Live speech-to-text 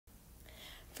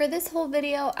For this whole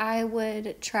video, I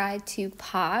would try to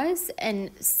pause and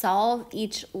solve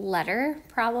each letter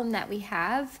problem that we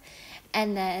have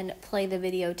and then play the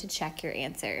video to check your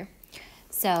answer.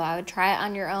 So I would try it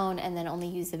on your own and then only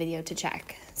use the video to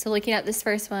check. So looking at this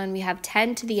first one, we have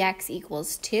 10 to the x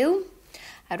equals 2.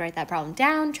 I'd write that problem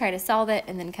down, try to solve it,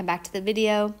 and then come back to the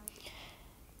video.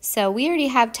 So we already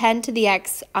have 10 to the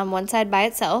x on one side by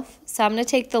itself. So I'm going to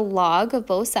take the log of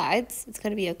both sides. It's going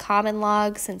to be a common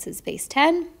log since it's base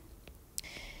 10.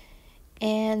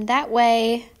 And that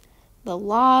way, the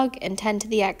log and 10 to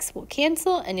the x will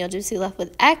cancel, and you'll just be left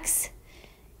with x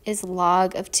is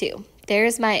log of 2.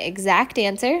 There's my exact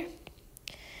answer.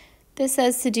 This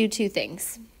says to do two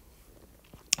things.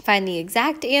 Find the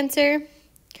exact answer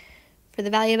for the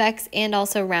value of x and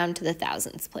also round to the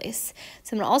thousandths place.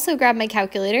 So I'm going to also grab my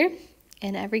calculator,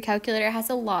 and every calculator has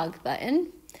a log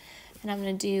button. And I'm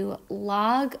going to do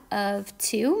log of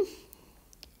 2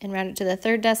 and round it to the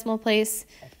third decimal place,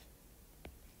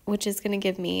 which is going to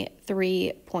give me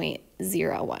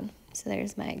 3.01. So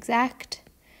there's my exact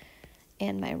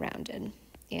and my rounded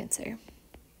answer.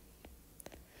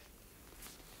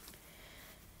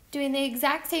 Doing the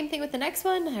exact same thing with the next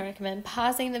one, I recommend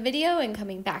pausing the video and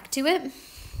coming back to it.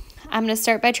 I'm going to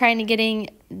start by trying to getting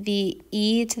the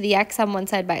e to the x on one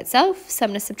side by itself. So I'm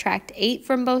going to subtract 8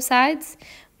 from both sides,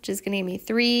 which is going to give me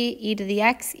 3 e to the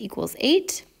x equals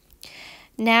 8.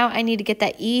 Now I need to get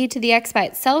that e to the x by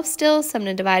itself still, so I'm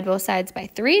going to divide both sides by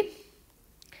 3,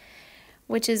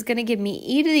 which is going to give me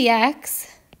e to the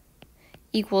x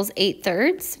equals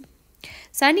 8/3.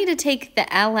 So I need to take the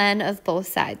ln of both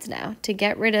sides now. To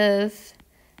get rid of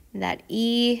that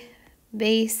e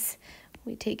base,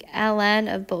 we take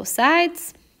ln of both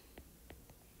sides.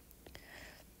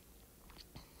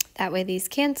 That way these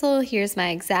cancel. Here's my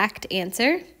exact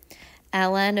answer.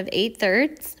 ln of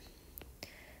 8/3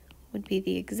 would be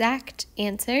the exact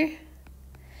answer.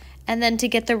 And then to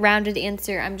get the rounded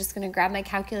answer, I'm just going to grab my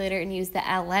calculator and use the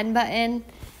ln button.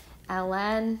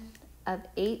 ln of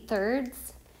 8/3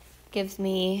 gives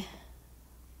me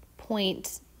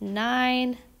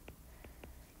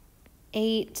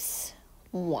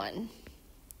 0.981,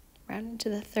 rounded to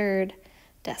the third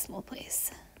decimal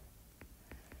place.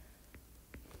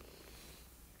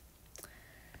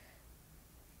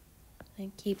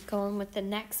 And keep going with the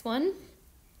next one.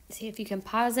 See if you can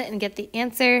pause it and get the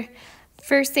answer.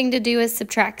 First thing to do is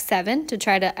subtract 7 to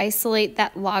try to isolate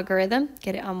that logarithm,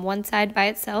 get it on one side by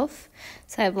itself.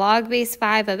 So I have log base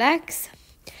 5 of x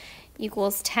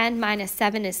equals 10 minus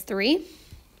 7 is 3.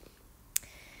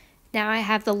 Now I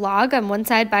have the log on one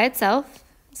side by itself,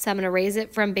 so I'm going to raise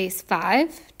it from base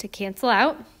 5 to cancel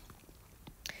out.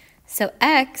 So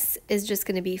x is just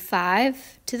going to be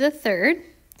 5 to the third,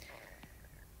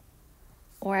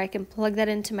 or I can plug that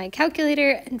into my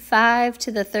calculator, and 5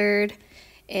 to the third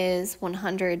is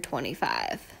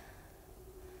 125.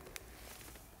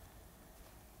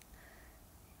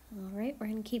 All right, we're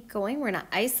going to keep going. We're going to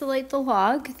isolate the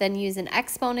log, then use an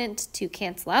exponent to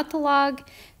cancel out the log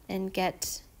and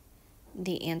get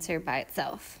the answer by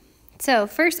itself. So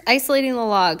first, isolating the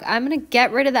log. I'm going to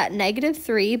get rid of that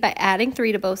 -3 by adding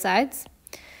 3 to both sides.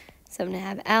 So I'm going to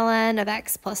have ln of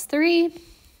x plus 3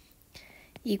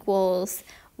 equals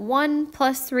 1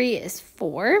 plus 3 is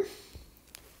 4.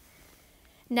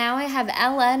 Now I have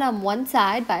ln on one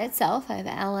side by itself. I have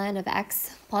ln of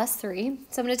x plus 3.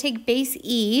 So I'm going to take base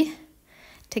e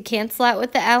to cancel out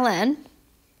with the ln,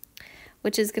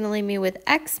 which is going to leave me with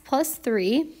x plus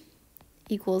 3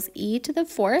 equals e to the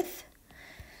fourth.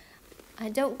 I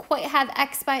don't quite have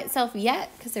x by itself yet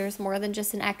because there's more than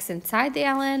just an x inside the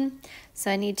ln,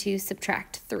 so I need to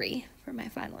subtract 3 for my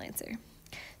final answer.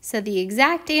 So the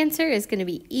exact answer is going to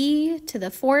be e to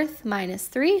the fourth minus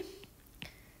 3.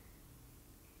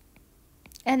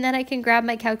 And then I can grab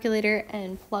my calculator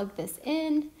and plug this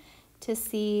in to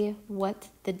see what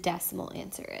the decimal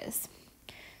answer is.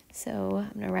 So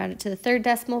I'm going to round it to the third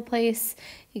decimal place.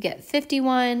 You get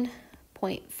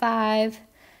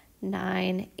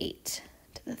 51.598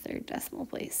 to the third decimal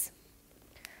place.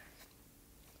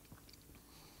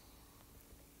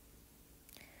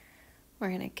 We're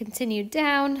going to continue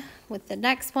down with the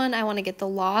next one. I want to get the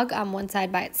log on one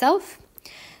side by itself.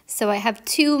 So I have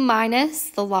 2 minus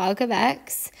the log of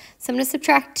x. So I'm going to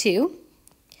subtract 2.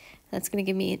 That's going to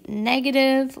give me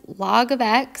negative log of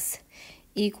x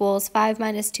equals 5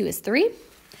 minus 2 is 3.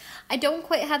 I don't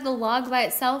quite have the log by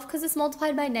itself because it's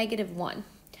multiplied by -1.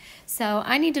 So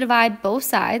I need to divide both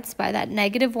sides by that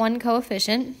 -1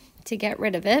 coefficient to get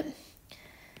rid of it.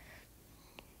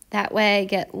 That way I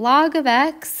get log of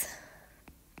x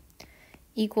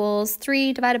equals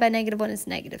 3 divided by -1 is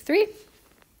 -3.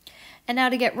 And now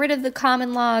to get rid of the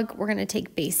common log, we're going to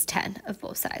take base 10 of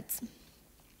both sides.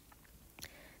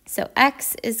 So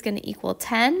x is going to equal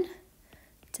 10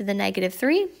 to the negative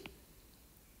 3.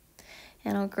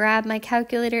 And I'll grab my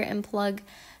calculator and plug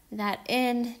that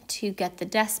in to get the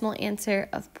decimal answer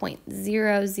of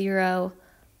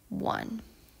 0.001.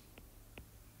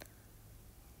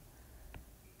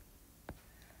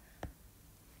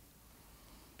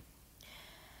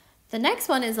 The next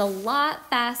one is a lot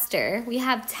faster. We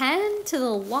have 10 to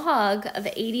the log of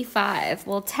 85.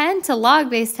 Well, 10 to log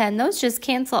base 10, those just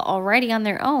cancel already on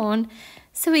their own.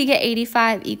 So we get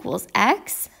 85 equals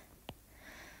x.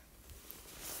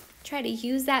 Try to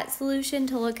use that solution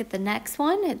to look at the next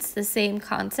one. It's the same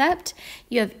concept.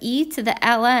 You have e to the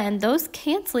ln. Those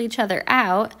cancel each other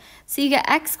out. So you get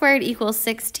x squared equals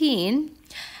 16.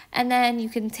 And then you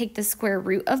can take the square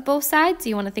root of both sides. So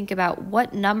you want to think about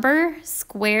what number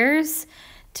squares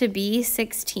to be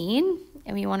 16.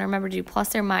 And we want to remember to do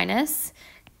plus or minus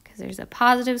because there's a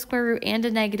positive square root and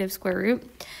a negative square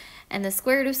root. And the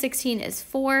square root of 16 is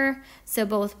 4. So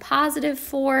both positive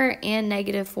 4 and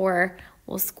negative 4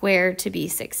 will square to be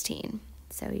 16.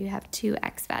 So you have two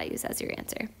x values as your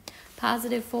answer.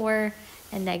 Positive 4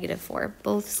 and negative 4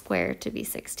 both square to be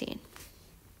 16.